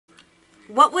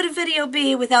What would a video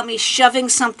be without me shoving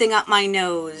something up my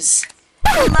nose?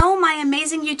 Hello, my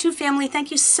amazing YouTube family.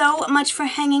 Thank you so much for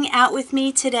hanging out with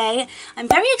me today. I'm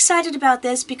very excited about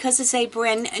this because it's a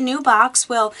brand new box.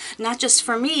 Well, not just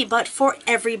for me, but for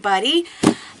everybody.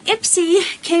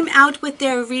 Ipsy came out with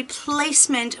their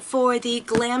replacement for the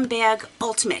Glam Bag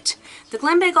Ultimate. The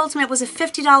Glam Bag Ultimate was a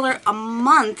 $50 a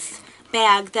month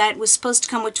bag that was supposed to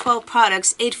come with 12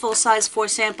 products, 8 full size, 4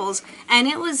 samples, and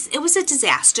it was a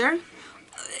disaster.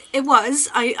 It was.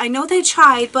 I know they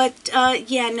tried, but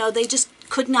yeah, no, they just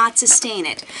could not sustain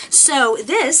it. So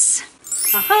this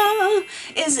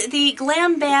is the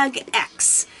Glam Bag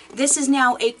X. This is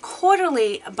now a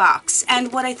quarterly box,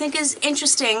 and what I think is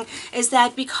interesting is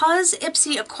that because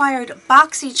Ipsy acquired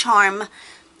BoxyCharm,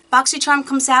 BoxyCharm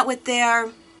comes out with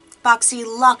their Boxy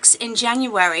Luxe in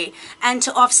January, and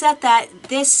to offset that,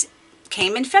 this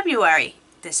came in February.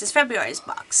 This is February's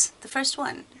box, the first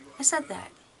one. I said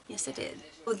that. Yes, I did.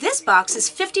 Well, this box is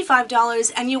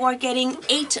 $55 and you are getting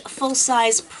 8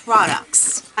 full-size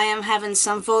products. I am having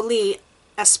some Volley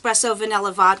espresso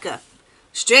vanilla vodka.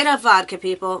 Straight up vodka,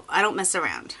 people. I don't mess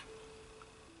around.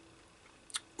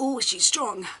 Ooh, she's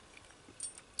strong.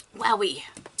 Wowie.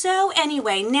 So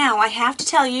anyway, now I have to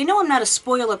tell you, you know I'm not a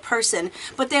spoiler person,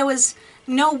 but there was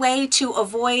no way to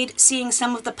avoid seeing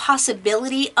some of the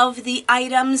possibility of the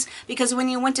items, because when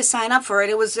you went to sign up for it,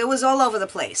 it was all over the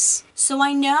place. So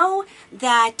I know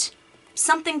that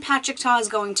something Patrick Ta is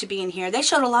going to be in here. They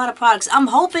showed a lot of products. I'm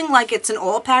hoping like it's an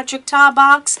all Patrick Ta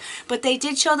box, but they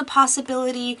did show the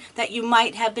possibility that you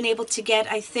might have been able to get,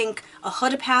 I think, a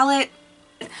Huda palette.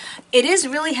 It is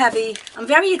really heavy. I'm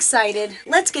very excited.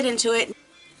 Let's get into it.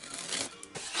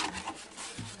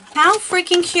 How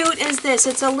freaking cute is this?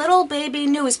 It's a little baby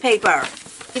newspaper.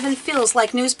 Even feels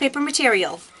like newspaper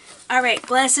material. Alright,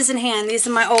 glasses in hand. These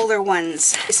are my older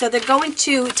ones. So they're going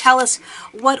to tell us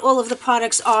what all of the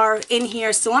products are in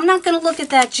here. So I'm not going to look at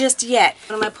that just yet.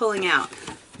 What am I pulling out?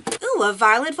 Ooh, a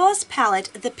Violet Voss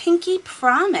palette. The Pinky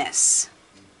Promise.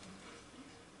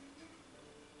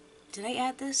 Did I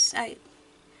add this?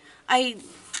 I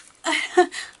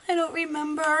don't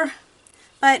remember.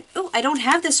 But, ooh, I don't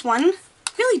have this one.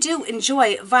 Really do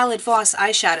enjoy Violet Voss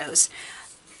eyeshadows.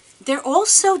 They're all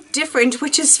so different,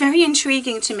 which is very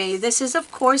intriguing to me. This is, of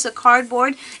course, a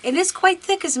cardboard. It is quite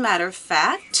thick, as a matter of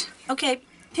fact. Okay,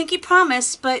 Pinky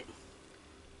Promise, but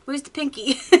where's the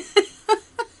pinky?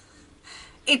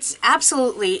 It's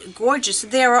absolutely gorgeous.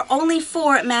 There are only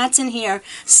 4 mattes in here,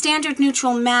 standard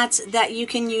neutral mattes that you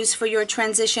can use for your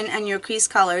transition and your crease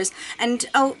colors. And,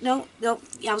 oh, no,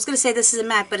 yeah, I was going to say this is a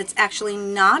matte, but it's actually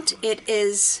not. It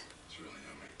is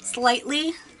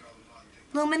slightly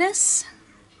luminous.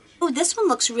 Oh, this one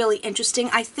looks really interesting.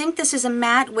 I think this is a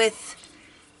matte with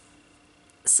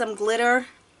some glitter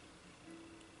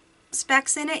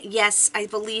specks in it. Yes, I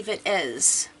believe it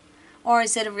is. Or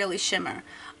is it a really shimmer?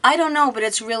 I don't know, but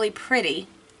it's really pretty.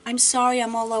 I'm sorry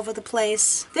I'm all over the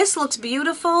place. This looks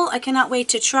beautiful. I cannot wait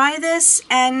to try this,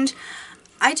 and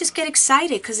I just get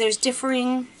excited because there's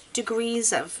differing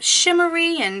degrees of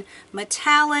shimmery and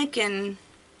metallic, and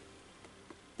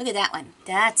look at that one.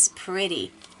 That's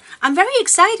pretty. I'm very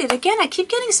excited. Again, I keep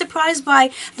getting surprised by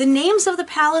the names of the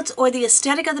palettes or the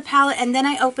aesthetic of the palette, and then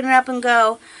I open it up and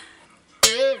go,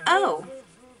 oh,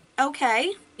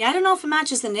 okay. Yeah, I don't know if it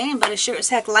matches the name, but I sure as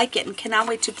heck like it and cannot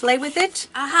wait to play with it.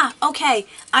 Aha, okay.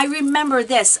 I remember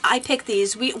this. I picked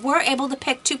these. We were able to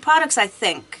pick 2 products, I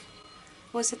think.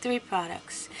 Was it 3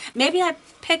 products? Maybe I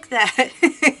picked that.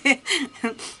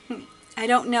 I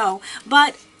don't know.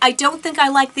 But I don't think I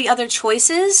like the other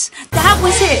choices. That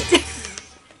was it.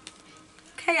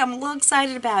 Okay, I'm a little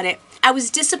excited about it. I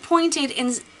was disappointed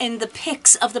in the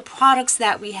picks of the products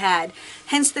that we had.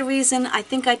 Hence the reason I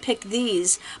think I picked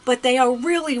these. But they are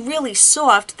really, really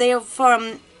soft. They are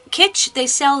from Kitsch. They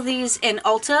sell these in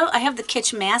Ulta. I have the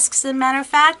Kitsch masks, as a matter of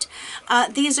fact.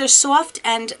 These are soft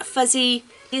and fuzzy.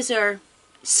 These are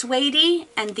suede-y,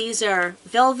 and these are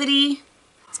velvety.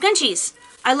 Scrunchies.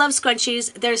 I love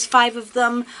scrunchies. There's 5 of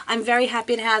them. I'm very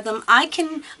happy to have them. I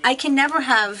can never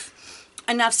have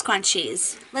enough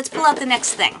scrunchies. Let's pull out the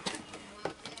next thing.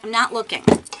 I'm not looking.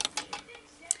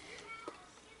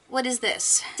 What is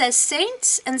this? It says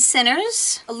Saints and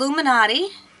Sinners, Illuminati,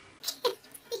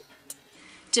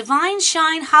 Divine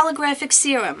Shine Holographic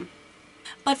Serum.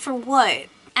 But for what?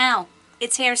 Ow,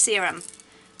 it's hair serum.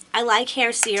 I like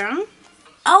hair serum.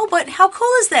 Oh, but how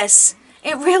cool is this?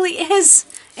 It really is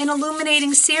an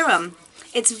illuminating serum.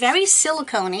 It's very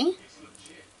silicone-y.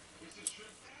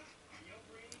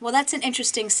 Well, that's an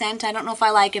interesting scent. I don't know if I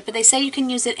like it, but they say you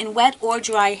can use it in wet or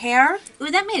dry hair.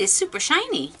 Ooh, that made it super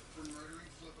shiny.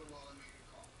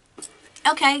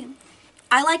 Okay,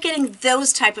 I like getting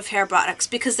those type of hair products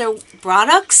because they're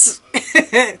products.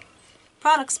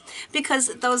 Products,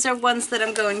 because those are ones that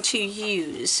I'm going to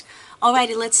use.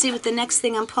 Alrighty, let's see what the next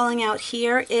thing I'm pulling out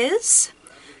here is.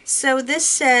 So this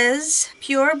says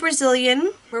Pure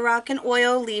Brazilian Moroccan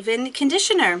Oil Leave-In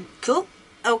Conditioner. Cool.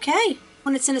 Okay.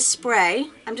 When it's in a spray,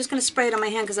 I'm just going to spray it on my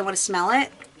hand because I want to smell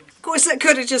it. Of course, I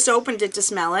could have just opened it to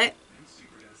smell it.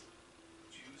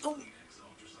 Oh.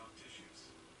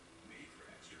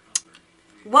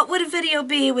 What would a video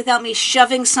be without me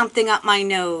shoving something up my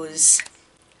nose?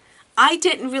 I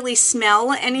didn't really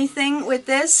smell anything with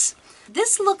this.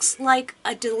 This looks like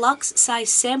a deluxe size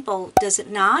sample, does it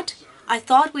not? I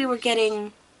thought we were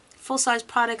getting full-size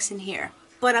products in here,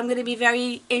 but I'm going to be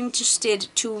very interested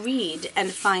to read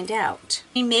and find out.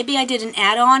 Maybe I did an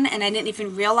add-on and I didn't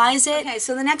even realize it. Okay,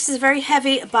 so the next is a very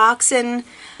heavy box, and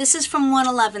this is from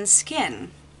 111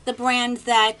 Skin, the brand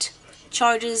that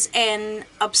charges an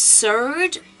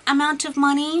absurd amount of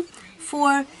money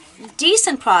for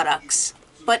decent products,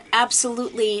 but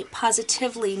absolutely,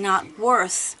 positively not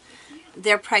worth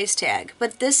their price tag.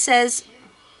 But this says,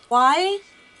 why?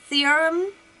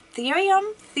 Theorem?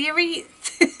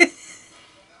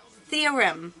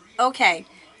 Okay,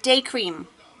 day cream.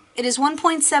 It is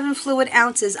 1.7 fluid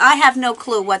ounces. I have no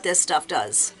clue what this stuff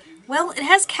does. Well, it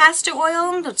has castor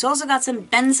oil. It's also got some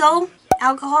benzyl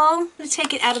alcohol. I'm going to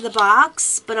take it out of the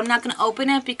box, but I'm not going to open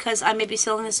it because I may be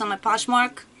selling this on my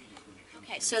Poshmark.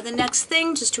 Okay, so the next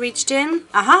thing just reached in.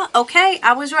 Okay,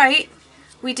 I was right.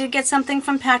 We did get something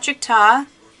from Patrick Ta.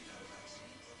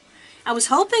 I was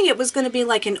hoping it was going to be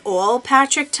like an all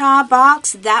Patrick Ta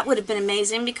box. That would have been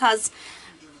amazing because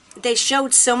they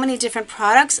showed so many different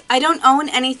products. I don't own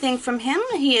anything from him.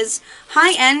 He is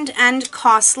high-end and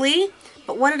costly.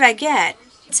 But what did I get?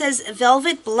 It says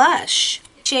Velvet Blush.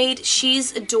 Shade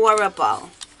She's Adorable.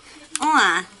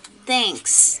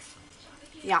 Thanks.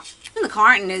 Yeah. And the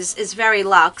carton is very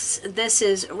luxe. This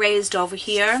is raised over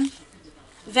here.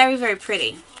 Very, very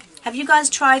pretty. Have you guys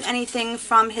tried anything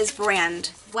from his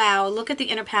brand? Wow, look at the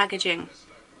inner packaging.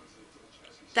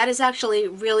 That is actually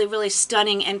really, really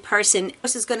stunning in person.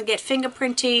 This is going to get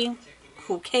fingerprinty.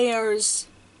 Who cares?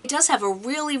 It does have a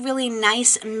really, really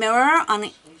nice mirror on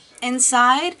the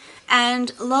inside.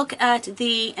 And look at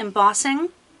the embossing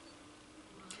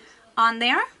on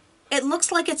there. It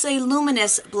looks like it's a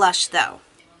luminous blush though.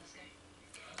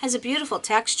 Has a beautiful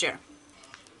texture.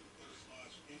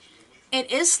 It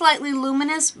is slightly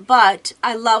luminous, but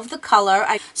I love the color.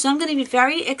 So I'm going to be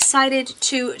very excited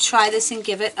to try this and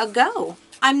give it a go.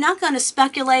 I'm not going to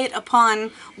speculate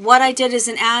upon what I did as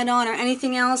an add-on or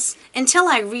anything else until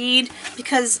I read,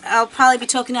 because I'll probably be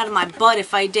talking out of my butt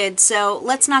if I did, so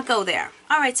let's not go there.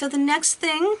 Alright, so the next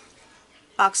thing,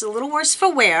 box is a little worse for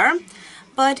wear,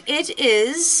 but it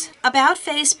is About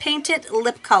Face Painted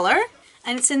Lip Color,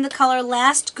 and it's in the color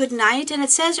Last Good Night, and it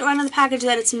says right on the package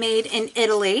that it's made in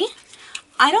Italy.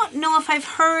 I don't know if I've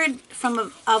heard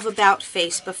of About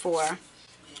Face before.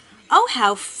 Oh,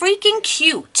 how freaking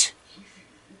cute.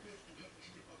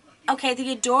 Okay,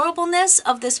 the adorableness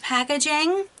of this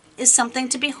packaging is something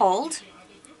to behold.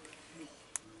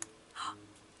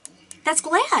 That's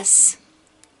glass.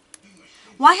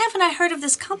 Why haven't I heard of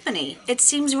this company? It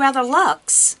seems rather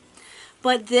luxe.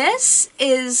 But this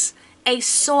is a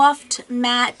soft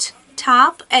matte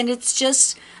top, and it's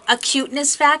just a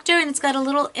cuteness factor, and it's got a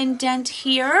little indent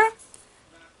here.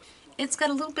 It's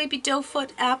got a little baby doe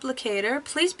foot applicator.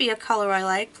 Please be a color I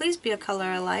like. Please be a color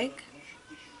I like.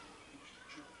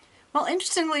 Well,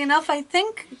 interestingly enough, I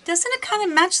think, doesn't it kind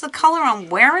of match the color I'm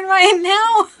wearing right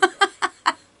now?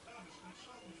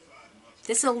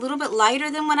 This is a little bit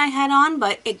lighter than what I had on,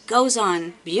 but it goes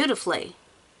on beautifully.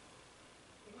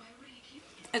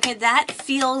 Okay, that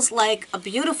feels like a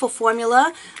beautiful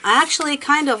formula. I actually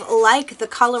kind of like the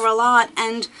color a lot,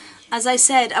 and as I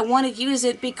said, I want to use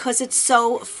it because it's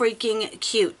so freaking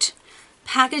cute.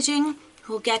 Packaging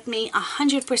will get me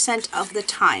 100% of the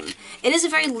time. It is a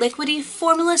very liquidy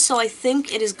formula, so I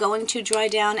think it is going to dry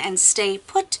down and stay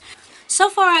put. So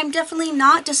far, I'm definitely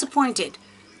not disappointed.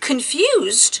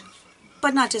 Confused,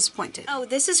 but not disappointed. Oh,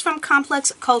 this is from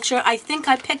Complex Culture. I think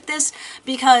I picked this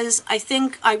because I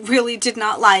think I really did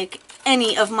not like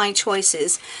any of my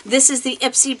choices. This is the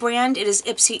Ipsy brand. It is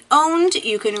Ipsy owned.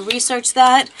 You can research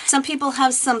that. Some people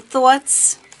have some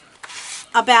thoughts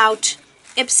about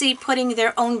Ipsy putting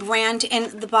their own brand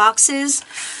in the boxes.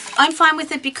 I'm fine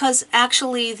with it because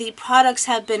actually the products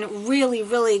have been really,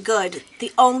 really good.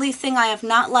 The only thing I have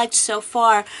not liked so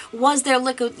far was their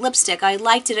liquid lipstick. I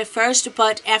liked it at first,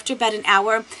 but after about an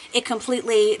hour, it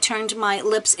completely turned my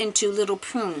lips into little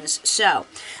prunes. So,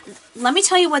 let me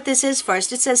tell you what this is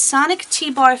first. It says Sonic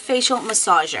T-Bar Facial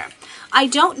Massager. I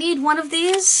don't need one of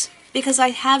these because I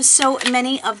have so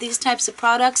many of these types of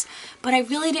products, but I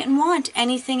really didn't want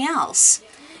anything else.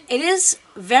 It is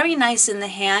very nice in the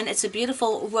hand. It's a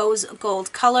beautiful rose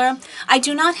gold color. I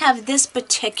do not have this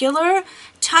particular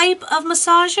type of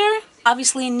massager.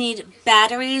 Obviously need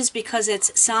batteries because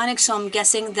it's sonic, so I'm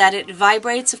guessing that it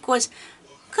vibrates. Of course,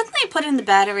 couldn't they put in the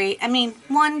battery? I mean,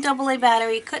 one AA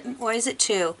battery, couldn't, or is it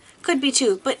two? Could be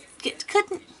two, but it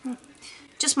couldn't.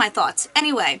 Just my thoughts.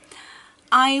 Anyway,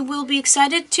 I will be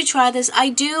excited to try this. I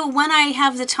do, when I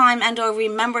have the time and or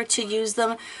remember to use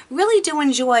them, really do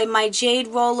enjoy my jade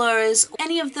rollers,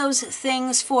 any of those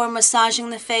things for massaging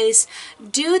the face.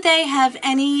 Do they have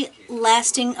any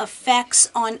lasting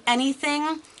effects on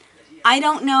anything? I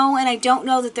don't know, and I don't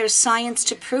know that there's science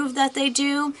to prove that they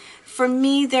do. For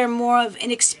me, they're more of an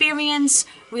experience,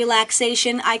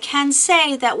 relaxation. I can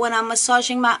say that when I'm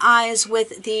massaging my eyes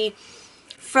with the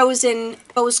frozen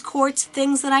rose quartz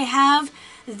things that I have,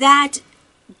 that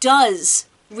does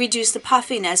reduce the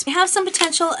puffiness. They have some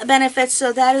potential benefits,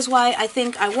 so that is why I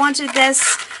think I wanted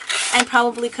this, and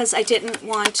probably because I didn't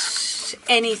want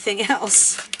anything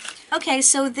else. Okay,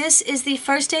 so this is the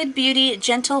First Aid Beauty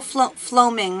Gentle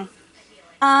Foaming.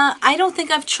 I don't think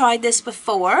I've tried this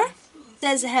before. It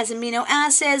says it has amino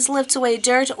acids, lifts away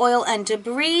dirt, oil, and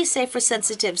debris, safe for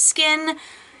sensitive skin.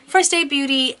 First Aid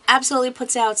Beauty absolutely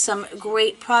puts out some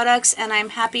great products, and I'm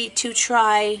happy to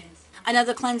try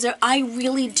another cleanser. I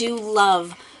really do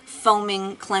love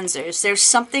foaming cleansers. There's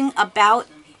something about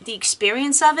the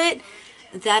experience of it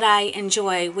that I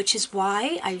enjoy, which is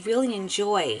why I really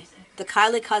enjoy the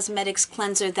Kylie Cosmetics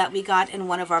cleanser that we got in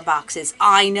one of our boxes.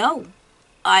 I know.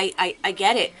 I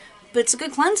get it. But it's a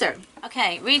good cleanser.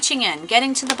 Okay, reaching in,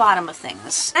 getting to the bottom of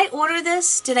things. Did I order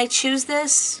this? Did I choose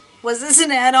this? Was this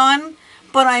an add-on?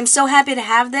 But I'm so happy to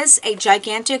have this, a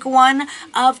gigantic one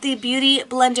of the Beauty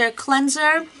Blender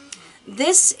Cleanser.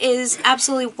 This is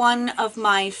absolutely one of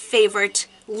my favorite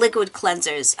liquid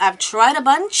cleansers. I've tried a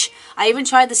bunch. I even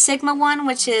tried the Sigma one,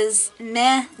 which is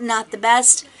meh, not the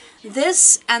best.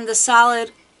 This and the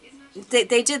solid, they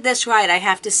did this right, I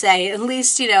have to say. At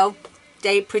least, you know,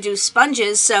 they produce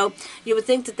sponges, so you would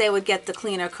think that they would get the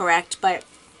cleaner correct. But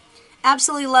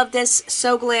absolutely love this.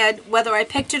 So glad, whether I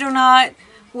picked it or not,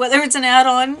 whether it's an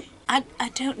add-on, I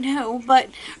don't know. But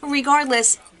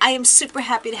regardless, I am super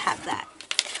happy to have that.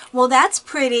 Well, that's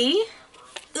pretty.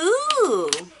 Ooh.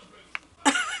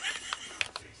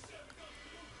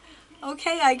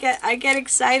 Okay, I get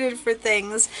excited for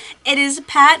things. It is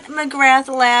Pat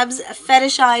McGrath Labs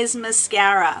Fetishize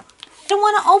Mascara. I don't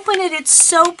want to open it. It's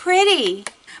so pretty.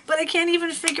 But I can't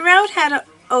even figure out how to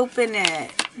open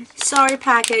it. Sorry,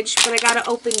 package, but I gotta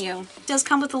open you. It does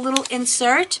come with a little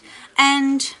insert,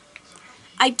 and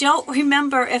I don't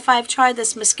remember if I've tried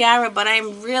this mascara, but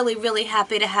I'm really, really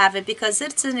happy to have it because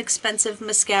it's an expensive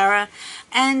mascara,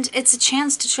 and it's a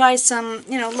chance to try some,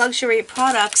 you know, luxury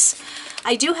products.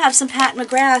 I do have some Pat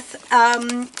McGrath,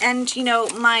 and, you know,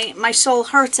 my soul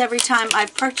hurts every time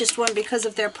I've purchased one because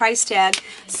of their price tag.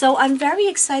 So I'm very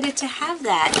excited to have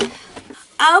that.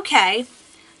 Okay,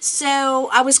 so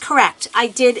I was correct. I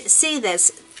did see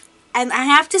this. And I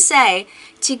have to say,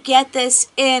 to get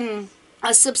this in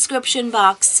a subscription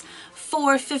box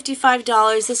for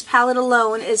 $55, this palette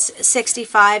alone is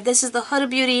 $65. This is the Huda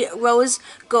Beauty Rose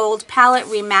Gold Palette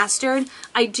Remastered.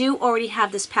 I do already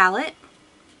have this palette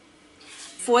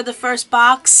for the first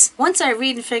box. Once I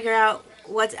read and figure out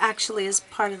what actually is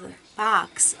part of the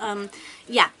box,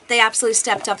 yeah, they absolutely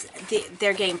stepped up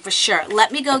their game for sure.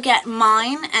 Let me go get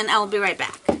mine and I'll be right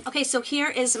back. Okay, so here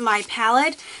is my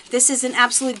palette. This is an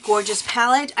absolutely gorgeous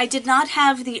palette. I did not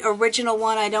have the original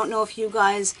one. I don't know if you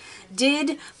guys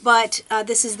did, but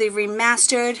this is the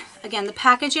remastered. Again, the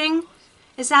packaging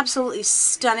is absolutely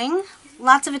stunning.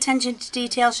 Lots of attention to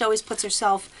detail. She always puts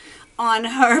herself on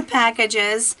her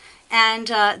packages. And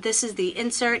this is the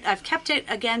insert. I've kept it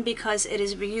again because it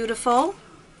is beautiful.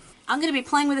 I'm going to be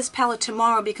playing with this palette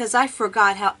tomorrow because I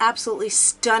forgot how absolutely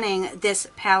stunning this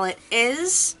palette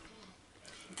is.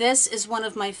 This is one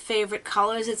of my favorite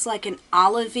colors. It's like an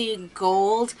olivey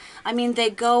gold. I mean, they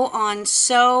go on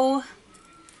so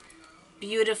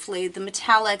beautifully. The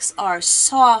metallics are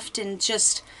soft and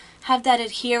just have that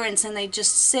adherence, and they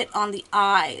just sit on the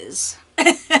eyes.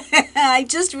 I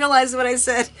just realized what I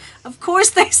said. Of course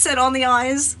they sit on the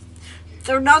eyes.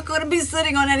 They're not going to be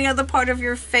sitting on any other part of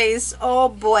your face. Oh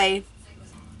boy.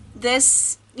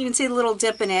 This, you can see the little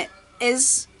dip in it,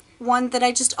 is one that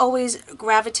I just always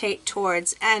gravitate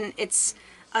towards. And it's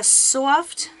a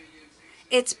soft,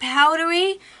 it's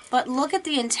powdery, but look at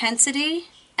the intensity,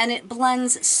 and it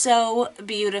blends so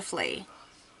beautifully.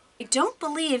 I don't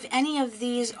believe any of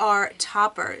these are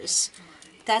toppers.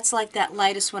 that's like that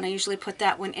lightest one. I usually put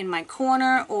that one in my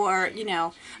corner, or, you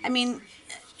know, I mean,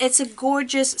 it's a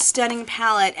gorgeous, stunning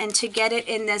palette, and to get it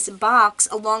in this box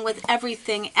along with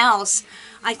everything else,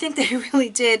 I think they really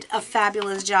did a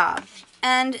fabulous job.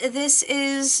 And this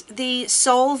is the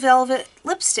Soul Velvet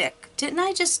Lipstick. Didn't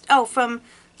I just, oh, from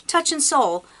Touch and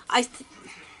Soul.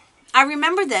 I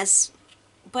remember this,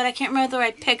 but I can't remember whether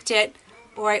I picked it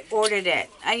or I ordered it.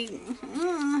 I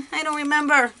don't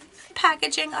remember.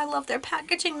 Packaging, I love their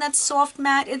packaging. That's soft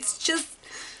matte. It's just,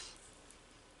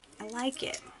 I like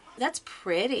it. That's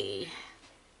pretty.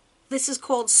 This is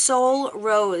called Soul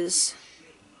Rose.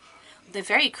 They're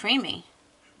very creamy.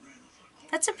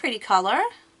 That's a pretty color.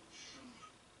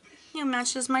 It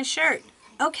matches my shirt.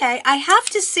 Okay, I have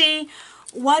to see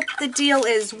what the deal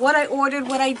is, what I ordered,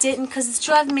 what I didn't, because it's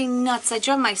driving me nuts. I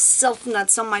drive myself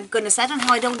nuts, oh my goodness. I don't know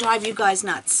how I don't drive you guys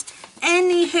nuts.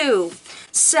 Anywho,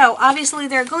 so obviously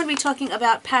they're going to be talking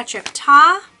about Patrick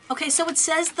Ta. Okay, so it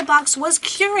says the box was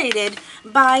curated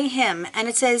by him, and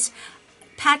it says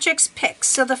Patrick's Picks.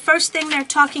 So the first thing they're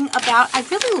talking about, I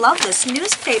really love this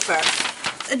newspaper.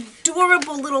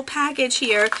 Adorable little package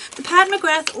here. The Pat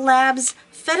McGrath Labs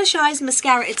Fetishized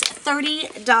Mascara. It's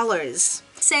 $30.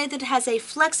 Say that it has a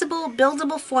flexible,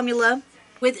 buildable formula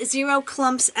with 0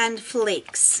 clumps and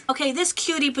flakes. Okay, this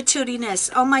cutie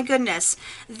patootiness. Oh my goodness.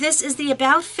 This is the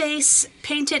About Face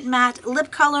Painted Matte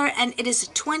Lip Color, and it is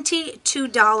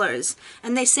 $22.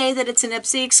 And they say that it's an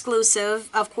Ipsy exclusive.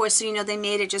 Of course, you know, they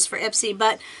made it just for Ipsy,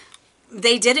 but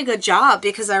they did a good job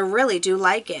because I really do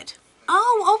like it.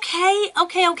 Oh, okay.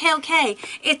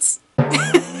 It's...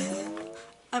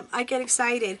 I get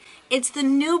excited. It's the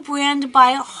new brand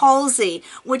by Halsey,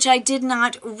 which I did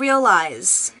not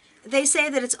realize. They say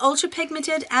that it's ultra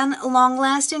pigmented and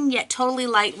long-lasting, yet totally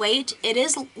lightweight. It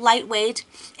is lightweight.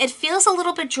 It feels a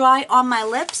little bit dry on my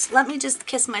lips. Let me just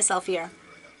kiss myself here.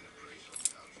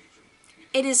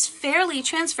 It is fairly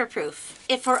transfer-proof.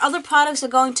 If our other products are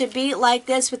going to be like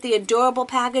this with the adorable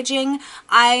packaging,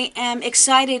 I am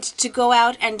excited to go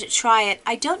out and try it.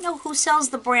 I don't know who sells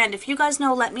the brand. If you guys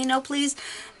know, let me know, please,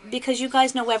 because you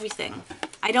guys know everything.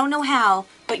 I don't know how,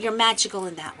 but you're magical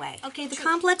in that way. Okay, the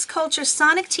Complex Culture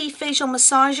Sonic Tea Facial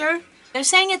Massager. They're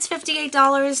saying it's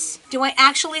 $58. Do I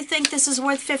actually think this is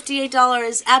worth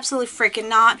 $58? Absolutely freaking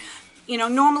not. You know,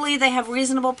 normally they have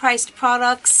reasonable priced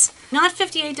products. Not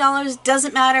 $58,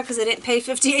 doesn't matter because I didn't pay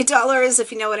 $58, if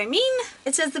you know what I mean.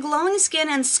 It says the glowing skin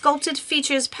and sculpted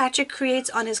features Patrick creates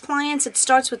on his clients. It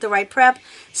starts with the right prep,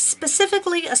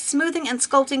 specifically a smoothing and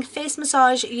sculpting face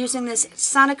massage using this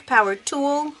sonic powered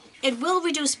tool. It will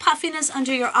reduce puffiness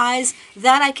under your eyes.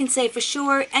 That I can say for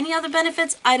sure. Any other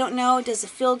benefits? I don't know. Does it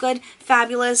feel good?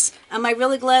 Fabulous. Am I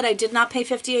really glad I did not pay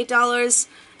 $58?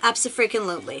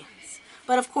 Abso-freaking-lutely.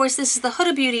 But of course, this is the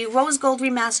Huda Beauty Rose Gold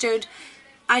Remastered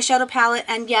eyeshadow palette,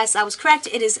 and yes, I was correct.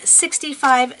 It is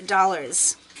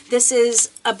 $65. This is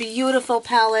a beautiful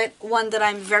palette, one that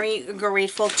I'm very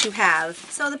grateful to have.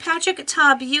 So the Patrick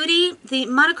Ta Beauty, the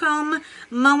Monochrome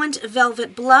Moment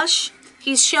Velvet Blush.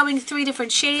 He's showing 3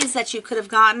 different shades that you could have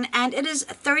gotten, and it is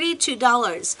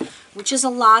 $32, which is a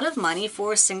lot of money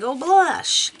for a single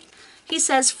blush. He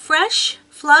says fresh,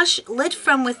 flush, lit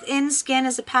from within skin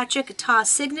is a Patrick Ta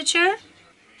signature.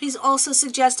 He's also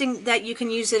suggesting that you can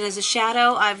use it as a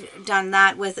shadow. I've done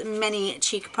that with many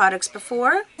cheek products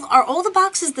before. Are all the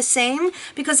boxes the same?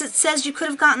 Because it says you could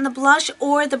have gotten the blush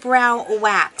or the brow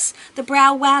wax. The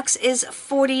brow wax is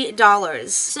 $40.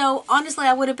 So honestly,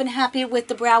 I would have been happy with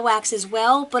the brow wax as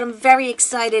well, but I'm very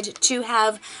excited to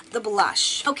have the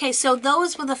blush. Okay, so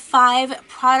those were the 5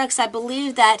 products I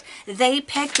believe that they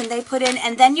picked and they put in,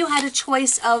 and then you had a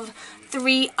choice of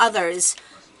 3 others.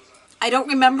 I don't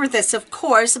remember this, of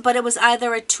course, but it was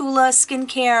either a Tula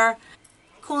Skincare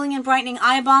Cooling and Brightening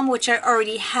Eye Balm, which I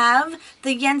already have,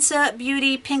 the Yensa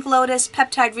Beauty Pink Lotus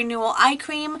Peptide Renewal Eye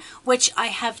Cream, which I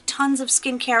have tons of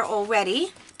skincare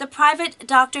already, the Private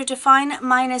Dr. Define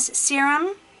Minus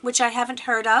Serum, which I haven't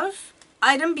heard of,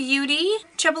 Item Beauty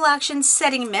Triple Action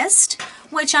Setting Mist,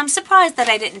 which I'm surprised that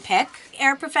I didn't pick,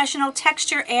 Air Professional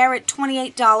Texture Air at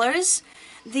 $28,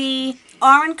 the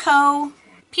R & Co.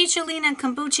 Peacholene and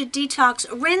Kombucha Detox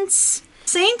Rinse,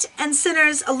 Saint and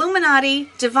Sinners Illuminati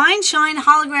Divine Shine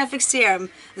Holographic Serum.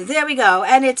 There we go.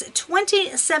 And it's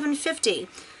 $27.50.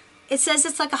 It says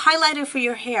it's like a highlighter for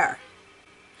your hair.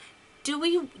 Do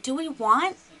we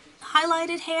want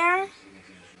highlighted hair?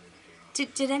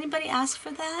 Did anybody ask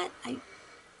for that?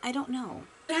 I don't know.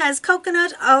 It has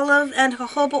coconut, olive, and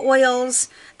jojoba oils,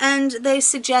 and they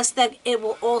suggest that it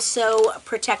will also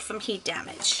protect from heat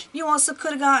damage. You also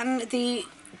could have gotten the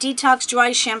Detox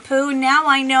Dry Shampoo. Now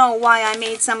I know why I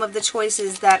made some of the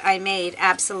choices that I made,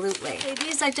 absolutely. Okay,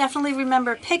 these I definitely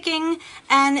remember picking,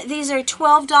 and these are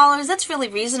 $12. That's really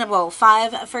reasonable.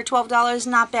 5 for $12,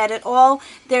 not bad at all.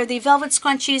 They're the Velvet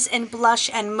Scrunchies in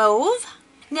Blush and Mauve.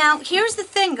 Now, here's the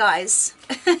thing, guys.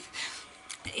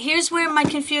 Here's where my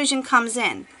confusion comes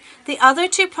in. The other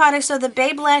two products are the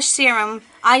Babe Lash Serum,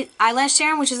 Eyelash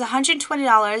Serum, which is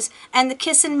 $120, and the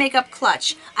Kiss and Makeup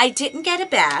Clutch. I didn't get a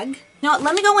bag. No,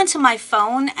 let me go into my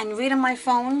phone and read on my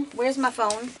phone. Where's my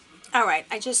phone? All right,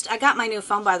 I got my new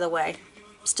phone, by the way.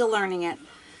 Still learning it.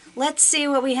 Let's see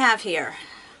what we have here.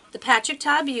 The Patrick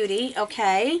Ta Beauty,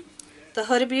 okay. The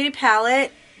Huda Beauty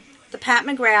Palette, the Pat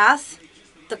McGrath,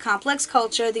 the Complex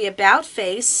Culture, the About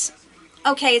Face.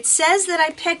 Okay, it says that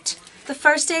I picked the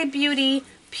First Day Beauty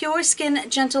Pure Skin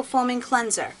Gentle Foaming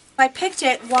Cleanser. If I picked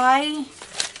it, why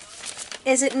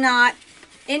is it not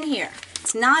in here?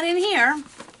 It's not in here.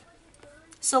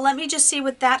 So let me just see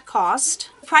what that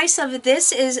cost. The price of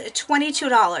this is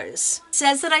 $22. It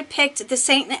says that I picked the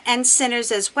Saint and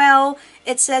Sinners as well.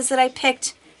 It says that I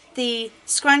picked the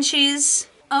scrunchies.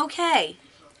 Okay,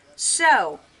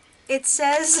 so it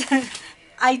says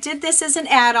I did this as an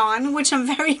add-on, which I'm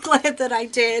very glad that I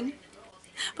did.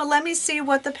 But let me see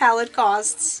what the palette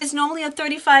costs. It's normally a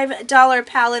 $35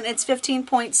 palette. It's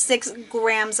 15.6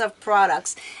 grams of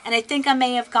products. And I think I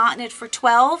may have gotten it for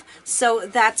 $12, so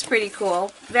that's pretty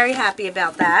cool. Very happy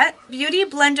about that. Beauty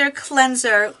Blender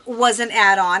Cleanser was an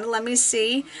add-on. Let me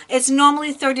see. It's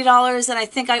normally $30, and I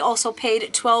think I also paid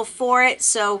 $12 for it,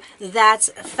 so that's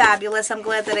fabulous. I'm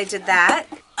glad that I did that.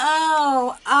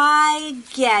 Oh, I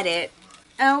get it.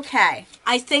 Okay,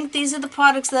 I think these are the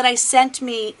products that they sent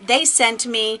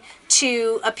me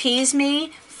to appease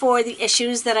me for the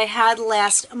issues that I had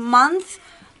last month.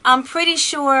 I'm pretty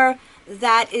sure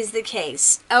that is the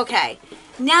case. Okay,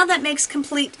 now that makes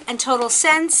complete and total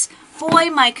sense.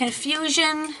 Boy, my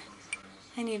confusion.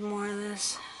 I need more of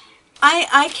this.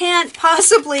 I can't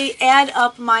possibly add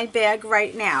up my bag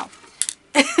right now.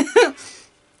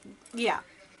 Yeah.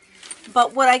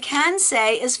 But what I can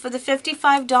say is for the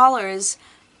 $55,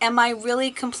 am I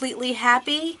really completely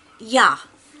happy? Yeah,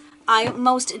 I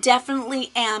most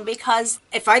definitely am, because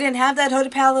if I didn't have that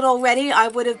Huda palette already, I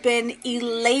would have been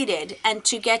elated. And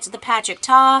to get the Patrick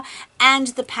Ta and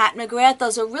the Pat McGrath,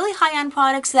 those are really high-end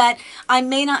products that I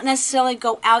may not necessarily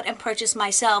go out and purchase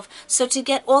myself. So to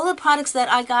get all the products that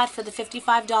I got for the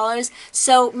 $55,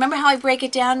 so remember how I break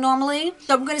it down normally?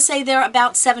 So I'm going to say they're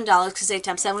about $7, because 8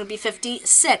 times 7 would be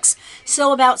 $56.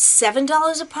 So about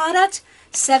 $7 a product.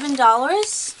 $7.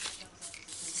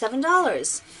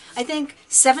 I think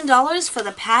 $7 for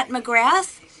the Pat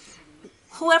McGrath.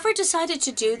 Whoever decided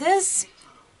to do this,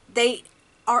 they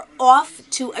are off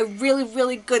to a really,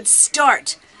 really good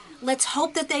start. Let's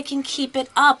hope that they can keep it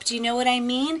up. Do you know what I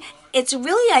mean? It's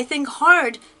really, I think,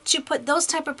 hard to put those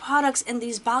type of products in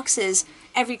these boxes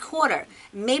every quarter.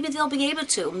 Maybe they'll be able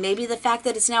to. Maybe the fact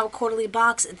that it's now a quarterly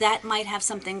box, that might have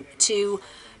something to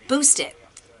boost it.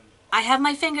 I have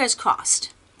my fingers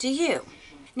crossed. Do you?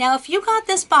 Now, if you got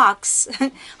this box,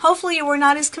 hopefully you were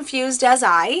not as confused as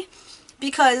I,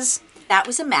 because that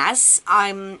was a mess.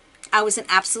 I was an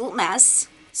absolute mess.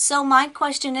 So my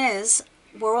question is,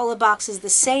 were all the boxes the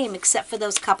same except for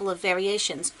those couple of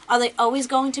variations? Are they always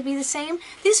going to be the same?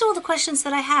 These are all the questions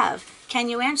that I have. Can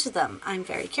you answer them? I'm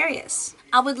very curious.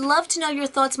 I would love to know your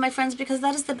thoughts, my friends, because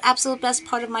that is the absolute best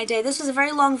part of my day. This was a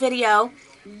very long video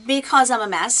because I'm a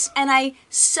mess, and I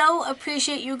so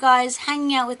appreciate you guys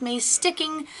hanging out with me,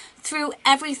 sticking through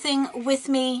everything with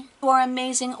me. You are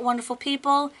amazing, wonderful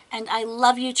people, and I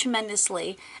love you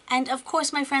tremendously. And of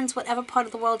course, my friends, whatever part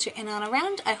of the world you're in and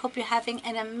around, I hope you're having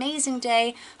an amazing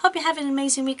day. Hope you're having an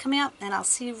amazing week coming up, and I'll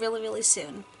see you really, really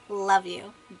soon. Love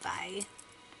you. Bye.